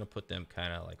shields. So I'm going to put them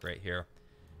kind of like right here.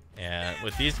 And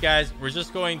with these guys, we're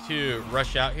just going to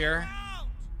rush out here Out.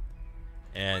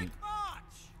 and Quick march.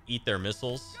 eat their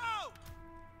missiles. Go.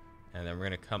 And then we're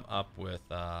going to come up with,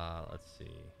 let's see.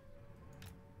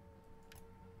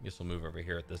 I guess we'll move over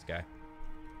here at this guy.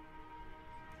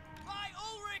 By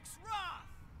Ulrich's wrath.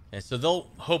 And so they'll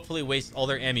hopefully waste all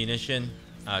their ammunition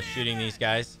shooting these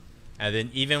guys. And then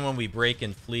even when we break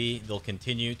and flee, they'll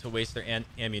continue to waste their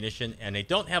ammunition. And they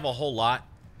don't have a whole lot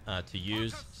to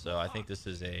use. So I think this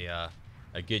is a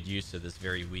good use of this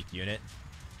very weak unit.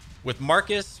 With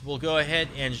Marcus, we'll go ahead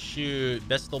and shoot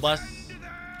Bestelbus. To them.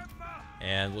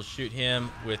 And we'll shoot him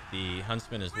with the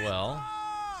Huntsman as well. Fire.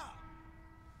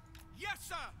 Yes,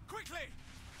 sir. Quickly.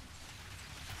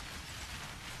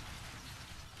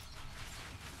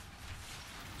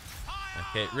 Fire.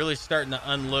 Okay, really starting to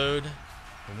unload.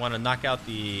 We want to knock out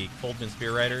the Coldman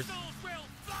Spear Riders. Missiles will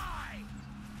fly.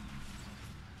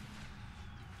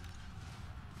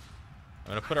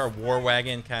 I'm going to put our war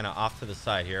wagon kind of off to the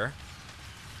side here.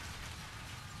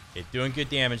 Okay, doing good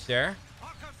damage there.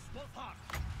 Markus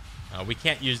Wulfhart. We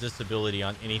can't use this ability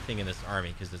on anything in this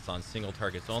army because it's on single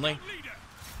targets only. Leader.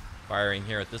 Firing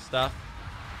here at this stuff.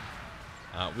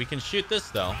 We can shoot this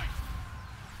though.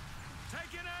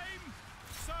 Taking aim,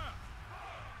 sir.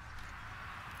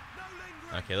 No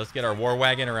lingering. Okay, let's get our war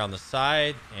wagon around the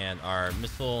side and our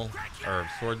missile or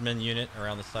swordman unit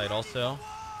around the side also.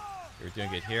 We're doing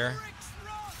good here. Ulrich's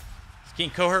wrath. This King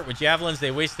Cohort with javelins,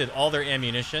 they wasted all their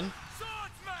ammunition.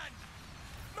 Swordsman.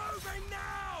 Moving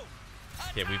now.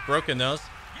 Okay, we've broken those.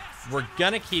 We're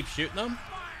gonna keep shooting them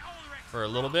for a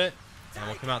little bit, and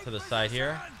we'll come out to the side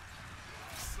here,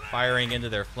 firing into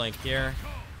their flank here.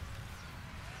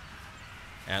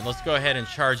 And let's go ahead and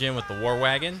charge in with the war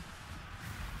wagon.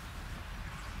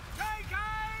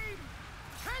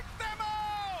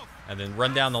 And then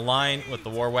run down the line with the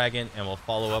war wagon, and we'll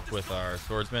follow up with our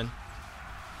swordsmen.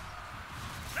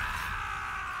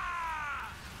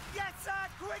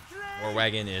 War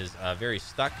wagon is very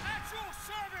stuck.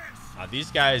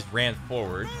 These guys ran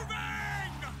forward.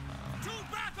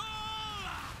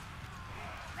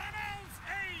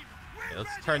 Okay,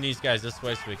 let's turn these guys this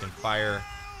way so we can fire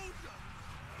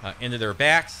into their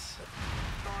backs.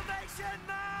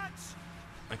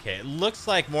 Okay, it looks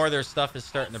like more of their stuff is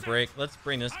starting to break. Let's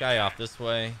bring this guy off this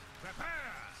way.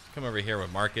 Let's come over here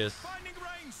with Marcus.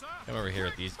 Come over here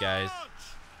with these guys.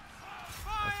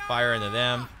 Let's fire into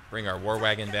them. Bring our war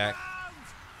wagon back.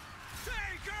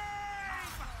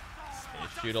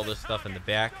 Okay, shoot all this stuff in the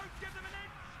back.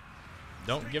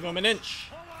 Don't give them an inch.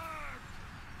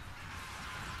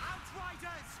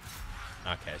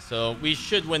 Okay, so we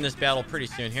should win this battle pretty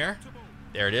soon here.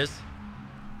 There it is.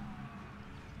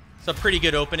 It's a pretty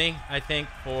good opening, I think,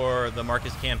 for the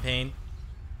Marcus campaign.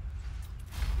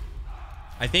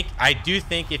 I do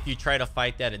think if you try to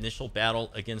fight that initial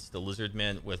battle against the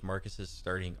Lizardmen with Marcus's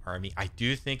starting army, I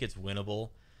do think it's winnable.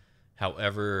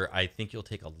 However, I think you'll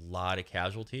take a lot of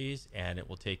casualties, and it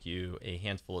will take you a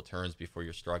handful of turns before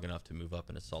you're strong enough to move up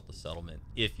and assault the settlement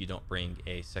if you don't bring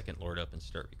a second lord up and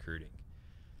start recruiting.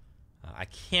 I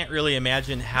can't really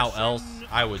imagine how else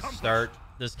I would start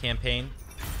this campaign.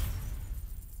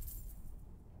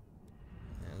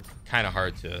 It's kind of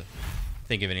hard to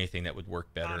think of anything that would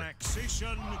work better.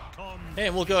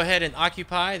 And we'll go ahead and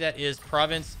occupy. That is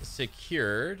province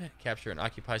secured. Capture and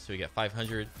occupy, so we get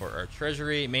 500 for our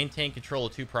treasury. Maintain control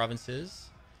of 2 provinces,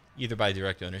 either by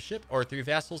direct ownership or through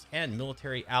vassals and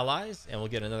military allies. And we'll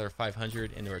get another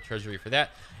 500 into our treasury for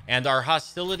that. And our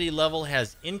hostility level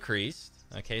has increased.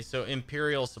 Okay, so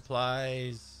imperial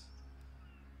supplies.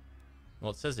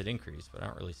 Well, it says it increased, but I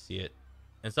don't really see it.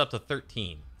 It's up to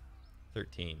 13.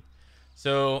 13.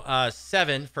 So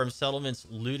 7 from settlements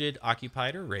looted,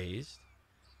 occupied, or razed.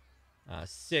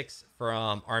 6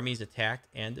 from armies attacked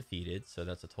and defeated. So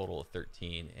that's a total of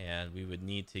 13. And we would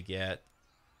need to get...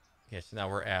 Okay, so now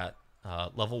we're at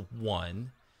level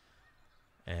 1.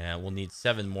 And we'll need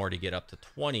 7 more to get up to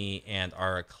 20. And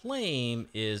our acclaim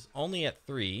is only at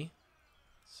 3.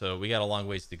 So we got a long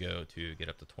ways to go to get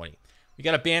up to 20. We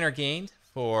got a banner gained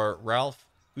for Ralph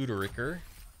Udericker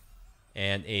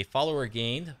and a follower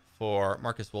gained for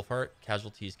Markus Wulfhart.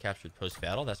 Casualties captured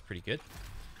post-battle. That's pretty good.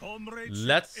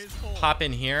 Let's pop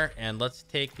in here and let's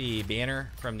take the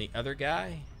banner from the other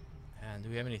guy. And do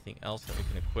we have anything else that we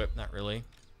can equip? Not really.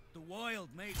 The wild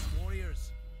makes warriors.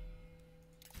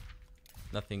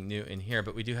 Nothing new in here,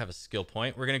 but we do have a skill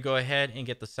point. We're going to go ahead and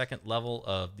get the second level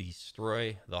of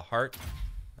Destroy the Heart.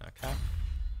 Okay.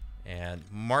 And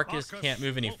Marcus can't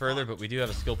move any further, but we do have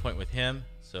a skill point with him.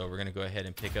 So we're going to go ahead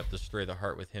and pick up Destroy the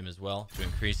Heart with him as well to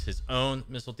increase his own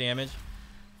missile damage.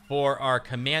 For our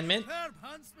commandment,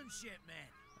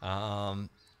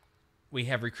 we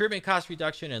have recruitment cost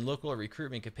reduction and local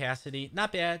recruitment capacity.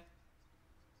 Not bad.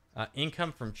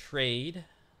 Income from trade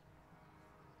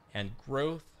and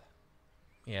growth.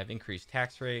 We have increased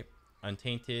tax rate,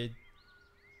 untainted,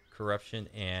 corruption,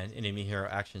 and enemy hero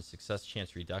action success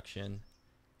chance reduction,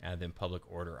 and then public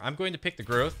order. I'm going to pick the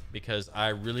growth because I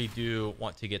really do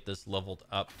want to get this leveled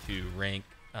up to rank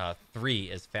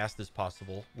 3 as fast as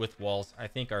possible with walls. I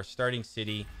think our starting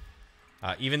city,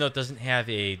 even though it doesn't have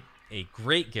a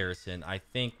great garrison, I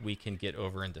think we can get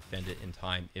over and defend it in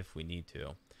time if we need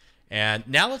to. And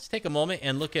now let's take a moment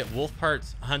and look at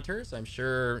Wulfhart's hunters. I'm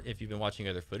sure if you've been watching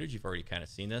other footage, you've already kind of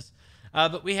seen this.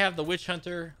 But we have the witch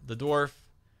hunter, the dwarf,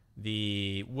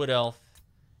 the wood elf,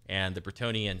 and the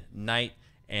Bretonian knight.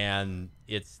 And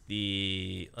it's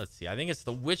the, let's see, I think it's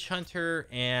the witch hunter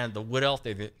and the wood elf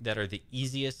that are the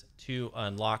easiest to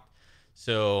unlock.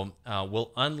 So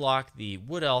we'll unlock the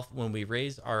wood elf when we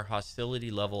raise our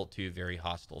hostility level to very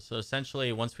hostile. So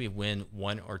essentially, once we win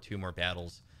 1 or 2 more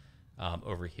battles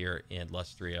over here in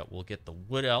Lustria, we'll get the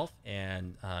wood elf,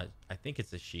 and I think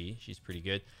it's a she. She's pretty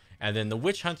good. And then the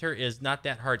witch hunter is not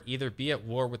that hard either. Be at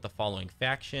war with the following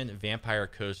faction: Vampire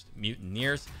Coast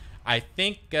Mutineers. I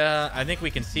think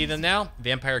we can see them now.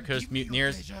 Vampire Coast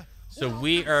Mutineers. So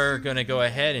we are going to go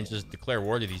ahead and just declare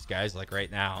war to these guys, like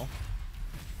right now.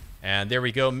 And there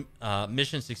we go.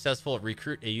 Mission successful.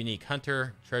 Recruit a unique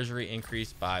hunter. Treasury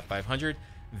increased by 500.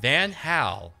 Van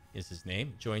Hal is his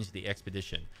name. Joins the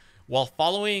expedition. While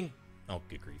following... Oh,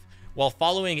 good grief. While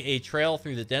following a trail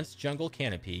through the dense jungle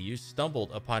canopy, you stumbled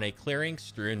upon a clearing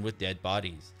strewn with dead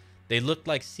bodies. They looked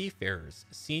like seafarers,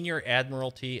 senior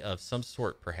admiralty of some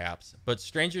sort perhaps, but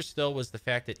stranger still was the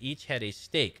fact that each had a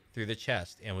stake through the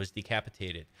chest and was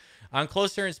decapitated. On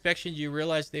closer inspection, you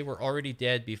realized they were already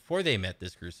dead before they met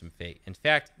this gruesome fate. In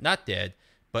fact, not dead,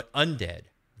 but undead,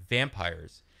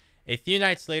 vampires. A few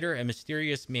nights later, a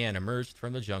mysterious man emerged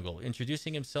from the jungle,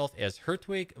 introducing himself as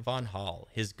Hertwig von Hall.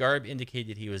 His garb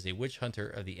indicated he was a witch hunter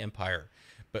of the Empire,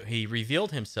 but he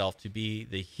revealed himself to be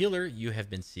the healer you have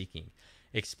been seeking.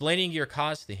 Explaining your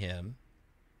cause to him,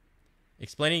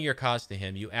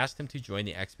 you asked him to join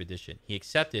the expedition. He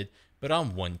accepted, but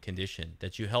on one condition,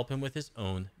 that you help him with his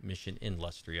own mission in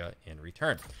Lustria in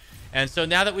return. And so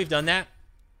now that we've done that,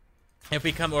 if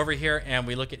we come over here and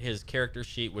we look at his character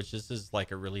sheet, which this is like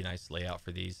a really nice layout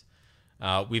for these,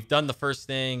 we've done the first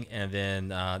thing, and then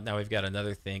now we've got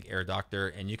another thing, Air Doctor,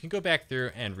 and you can go back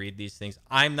through and read these things.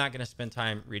 I'm not going to spend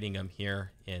time reading them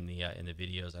here in the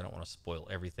videos. I don't want to spoil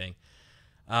everything.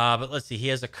 But let's see. He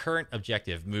has a current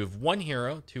objective: move one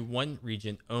hero to one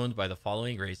region owned by the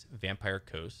following race: Vampire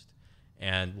Coast.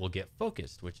 And we'll get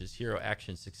focused, which is hero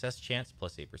action success chance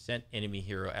plus 8%, enemy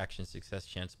hero action success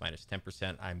chance minus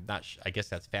 10%. I'm not I guess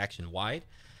that's faction wide.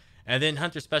 And then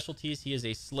hunter specialties: he is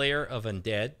a slayer of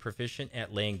undead, proficient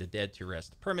at laying the dead to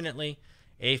rest permanently.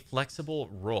 A flexible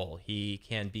role: he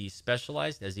can be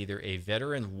specialized as either a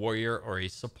veteran warrior or a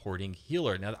supporting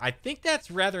healer. Now, I think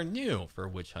that's rather new for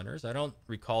witch hunters. I don't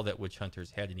recall that witch hunters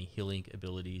had any healing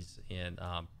abilities in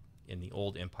the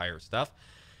old Empire stuff.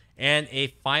 And a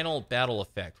final battle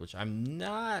effect, which I'm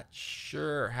not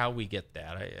sure how we get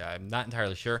that. I'm not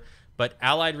entirely sure. But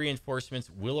allied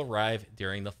reinforcements will arrive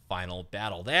during the final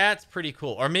battle. That's pretty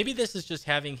cool. Or maybe this is just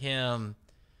having him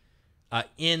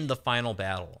in the final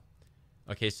battle.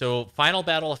 Okay, so final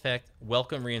battle effect,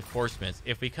 welcome reinforcements.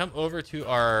 If we come over to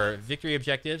our victory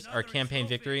objectives, our campaign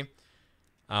victory,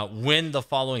 win the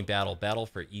following battle, battle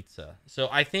for Itza. So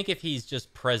I think if he's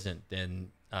just present, then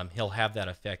he'll have that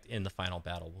effect in the final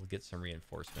battle. We'll get some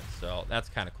reinforcements. So that's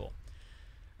kind of cool.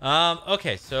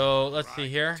 Okay, so let's see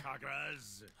here.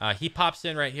 He pops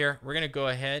in right here. We're going to go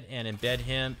ahead and embed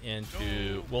him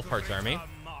into Wulfhart's army.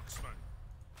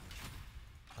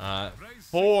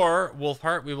 For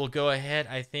Wulfhart, we will go ahead,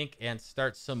 I think, and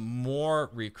start some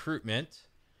more recruitment.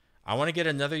 I want to get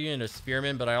another unit of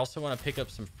spearmen, but I also want to pick up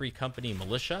some free company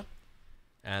militia.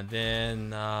 And then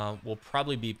we'll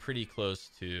probably be pretty close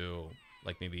to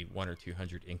like maybe 100 or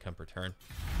 200 income per turn.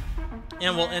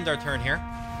 And we'll end our turn here.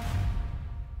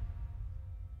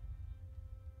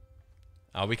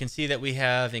 We can see that we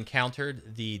have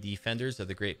encountered the Defenders of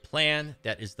the Great Plan.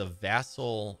 That is the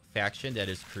vassal faction that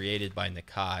is created by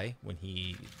Nakai when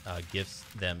he gifts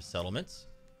them settlements.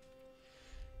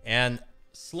 And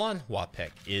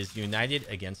Slanwapek is united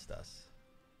against us.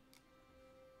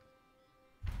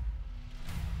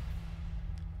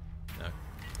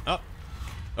 Oh,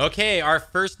 okay. Our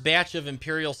first batch of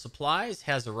Imperial supplies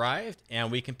has arrived, and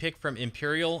we can pick from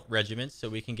Imperial regiments, so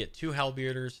we can get 2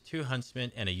 halberders, 2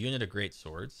 huntsmen, and a unit of great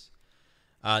swords.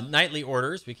 Knightly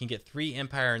orders: we can get 3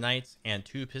 Empire Knights and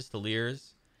 2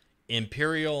 Pistoliers.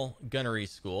 Imperial Gunnery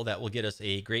School, that will get us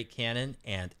a great cannon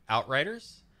and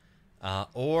outriders.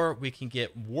 Or we can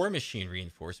get War Machine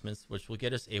reinforcements, which will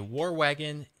get us a war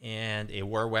wagon and a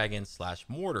war wagon /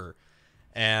 mortar.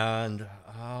 And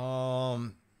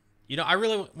you know, I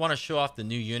really want to show off the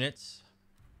new units.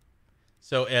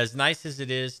 So as nice as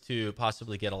it is to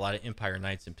possibly get a lot of Empire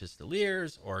Knights and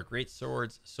Pistoliers or great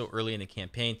swords so early in the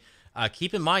campaign,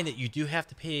 keep in mind that you do have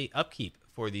to pay upkeep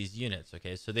for these units.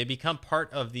 Okay, so they become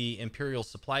part of the Imperial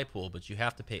supply pool, but you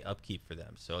have to pay upkeep for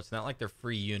them. So it's not like they're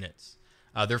free units.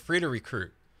 They're free to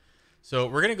recruit. So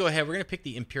we're going to go ahead. We're going to pick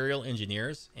the Imperial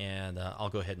Engineers, and I'll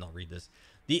go ahead and I'll read this.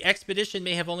 The expedition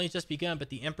may have only just begun, but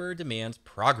the Emperor demands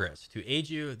progress. To aid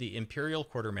you, the Imperial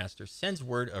Quartermaster sends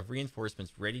word of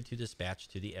reinforcements ready to dispatch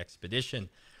to the expedition.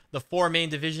 The 4 main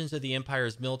divisions of the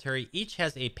Empire's military each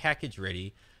has a package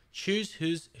ready. Choose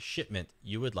whose shipment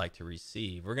you would like to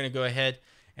receive. We're going to go ahead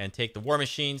and take the war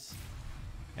machines.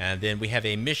 And then we have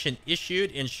a mission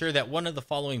issued. Ensure that one of the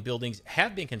following buildings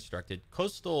have been constructed.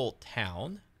 Coastal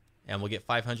Town. And we'll get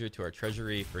 500 to our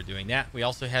treasury for doing that. We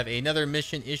also have another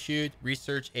mission issued.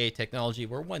 Research a technology.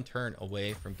 We're 1 turn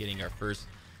away from getting our first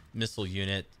missile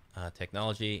unit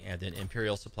technology. And then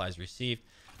Imperial supplies received.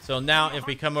 So now if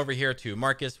we come over here to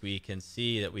Marcus, we can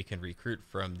see that we can recruit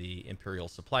from the Imperial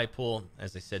supply pool.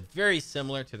 As I said, very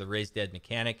similar to the Raise Dead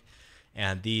mechanic.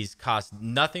 And these cost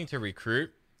nothing to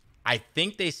recruit. I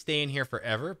think they stay in here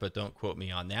forever, but don't quote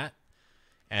me on that.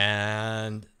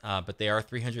 And but they are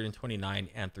 329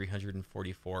 and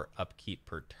 344 upkeep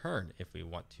per turn if we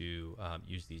want to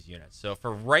use these units. So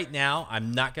for right now,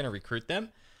 I'm not going to recruit them.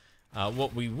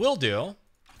 What we will do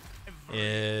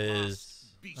is,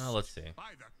 let's see.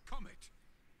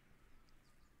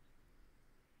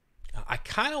 I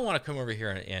kind of want to come over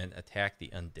here and attack the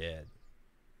undead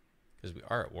because we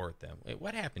are at war with them. Wait,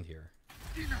 what happened here?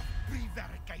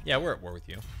 Yeah, we're at war with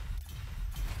you.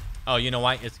 Oh, you know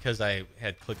why? It's because I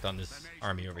had clicked on this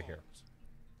army over here.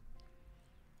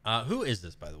 Who is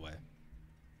this, by the way?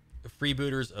 The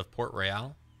Freebooters of Port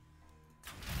Royal.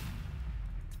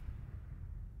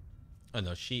 Oh,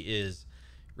 no, she is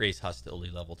raised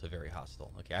hostility level to very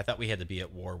hostile. Okay, I thought we had to be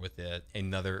at war with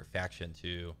another faction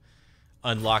to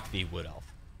unlock the Wood Elf.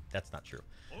 That's not true.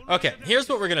 Okay, here's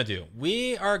what we're going to do.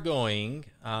 We are going...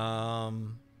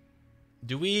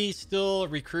 do we still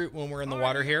recruit when we're in the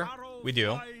water here? We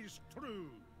do.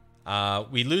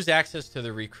 We lose access to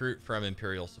the recruit from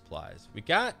Imperial Supplies. We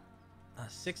got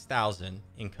 6,000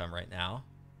 income right now.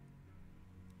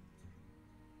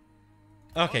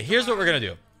 Okay, here's what we're going to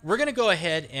do. We're going to go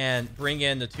ahead and bring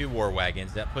in the 2 war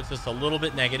wagons. That puts us a little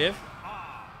bit negative.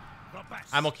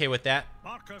 I'm okay with that.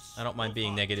 I don't mind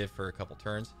being negative for a couple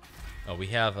turns. Oh, we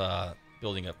have a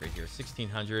building upgrade here,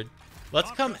 1,600.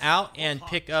 Let's come out and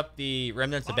pick up the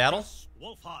remnants of battle.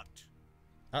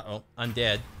 Uh-oh,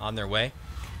 undead on their way.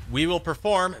 We will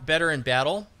perform better in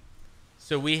battle.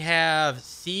 So we have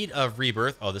Seed of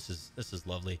Rebirth. Oh, this is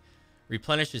lovely.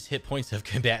 Replenishes hit points of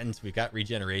combatants. We've got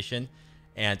regeneration.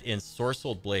 And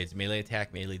Ensorcelled Blades, melee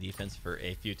attack, melee defense for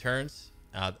a few turns.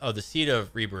 Oh, the Seed of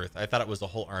Rebirth. I thought it was a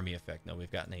whole army effect. No,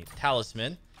 we've gotten a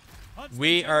talisman.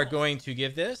 We are going to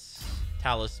give this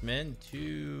talisman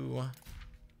to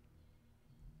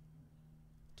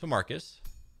Marcus.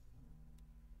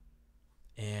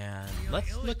 And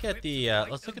let's look at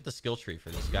the skill tree for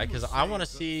this guy, because I want to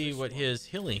see what his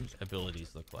healing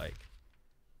abilities look like.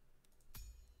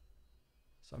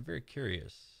 So I'm very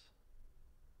curious.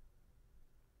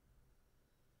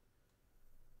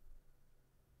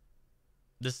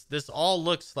 This all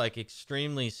looks like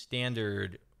extremely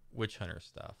standard witch hunter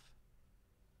stuff.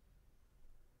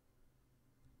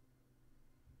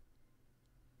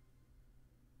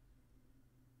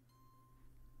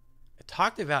 I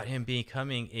talked about him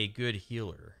becoming a good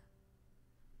healer.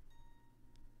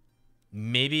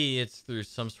 Maybe it's through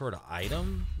some sort of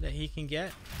item that he can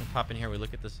get. We'll pop in here. We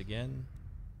look at this again.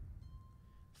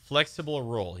 Flexible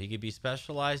role. He could be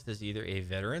specialized as either a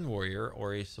veteran warrior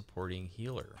or a supporting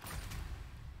healer.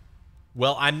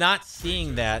 Well, I'm not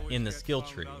seeing that in the skill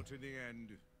tree.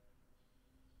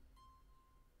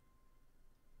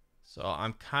 So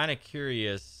I'm kind of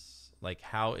curious, like,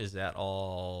 how's that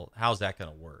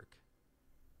going to work?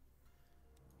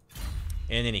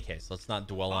 In any case, let's not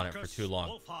dwell on it for too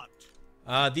long.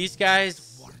 These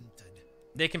guys,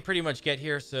 they can pretty much get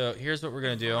here. So here's what we're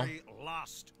going to do.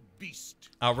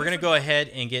 We're going to go ahead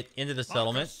and get into the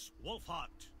settlement.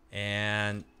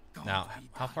 And now,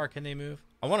 how far can they move?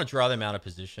 I want to draw them out of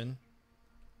position.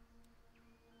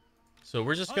 So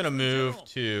we're just going to move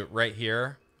to right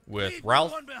here with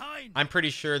Ralph. I'm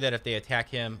pretty sure that if they attack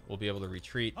him, we'll be able to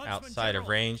retreat outside of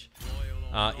range.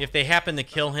 If they happen to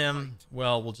kill him,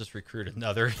 well, we'll just recruit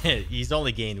another. He's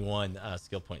only gained 1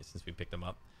 skill point since we picked him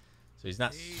up. So he's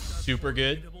not super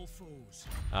good.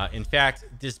 In fact,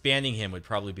 disbanding him would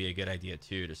probably be a good idea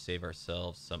too, to save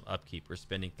ourselves some upkeep. We're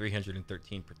spending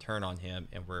 313 per turn on him,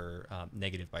 and we're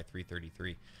negative by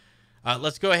 333.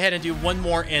 Let's go ahead and do one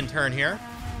more end turn here.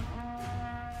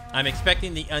 I'm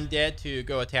expecting the undead to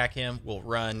go attack him. We'll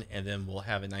run, and then we'll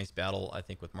have a nice battle, I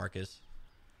think, with Marcus.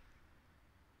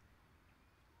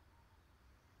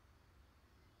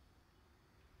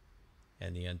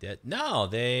 And the undead. No,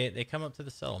 they come up to the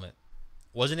settlement.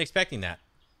 Wasn't expecting that.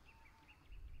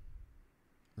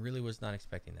 Really was not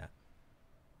expecting that.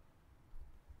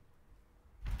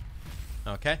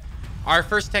 Okay. Our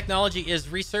first technology is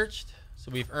researched.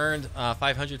 So we've earned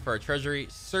 500 for our treasury.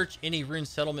 Search any rune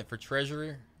settlement for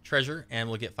treasure, and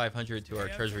we'll get 500 to our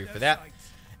treasury for that.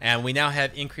 And we now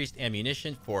have increased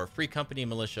ammunition for free company,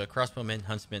 militia, crossbowmen,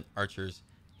 huntsmen, archers,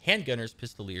 handgunners,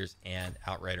 pistoliers, and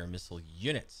outrider missile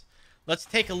units. Let's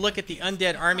take a look at the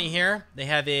undead army here. They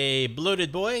have a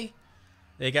bloated boy.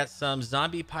 They got some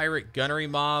zombie pirate gunnery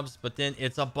mobs, but then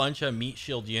it's a bunch of meat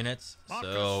shield units.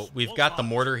 So we've got the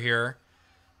mortar here.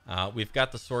 We've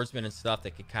got the swordsmen and stuff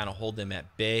that could kind of hold them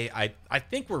at bay. I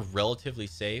think we're relatively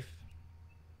safe.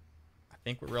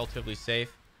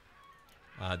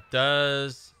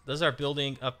 Does our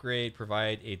building upgrade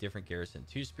provide a different garrison?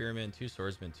 2 spearmen, 2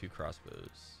 swordsmen, 2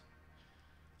 crossbows.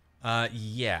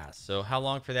 Yeah. So how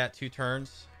long for that? 2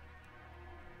 turns.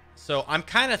 So I'm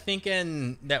kind of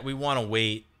thinking that we want to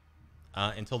wait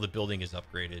until the building is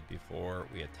upgraded before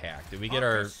we attack. Did we get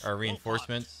our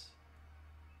reinforcements?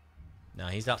 No,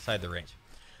 he's outside the range.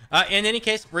 In any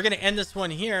case, we're going to end this one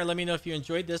here. Let me know if you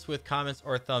enjoyed this with comments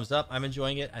or thumbs up. I'm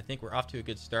enjoying it. I think we're off to a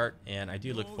good start, and I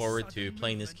do look forward to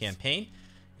playing this campaign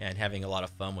and having a lot of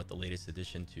fun with the latest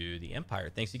addition to the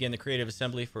Empire. Thanks again to Creative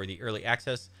Assembly for the early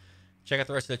access. Check out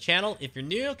the rest of the channel. If you're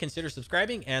new, consider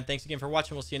subscribing, and thanks again for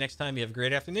watching. We'll see you next time. You have a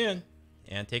great afternoon,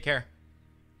 and take care.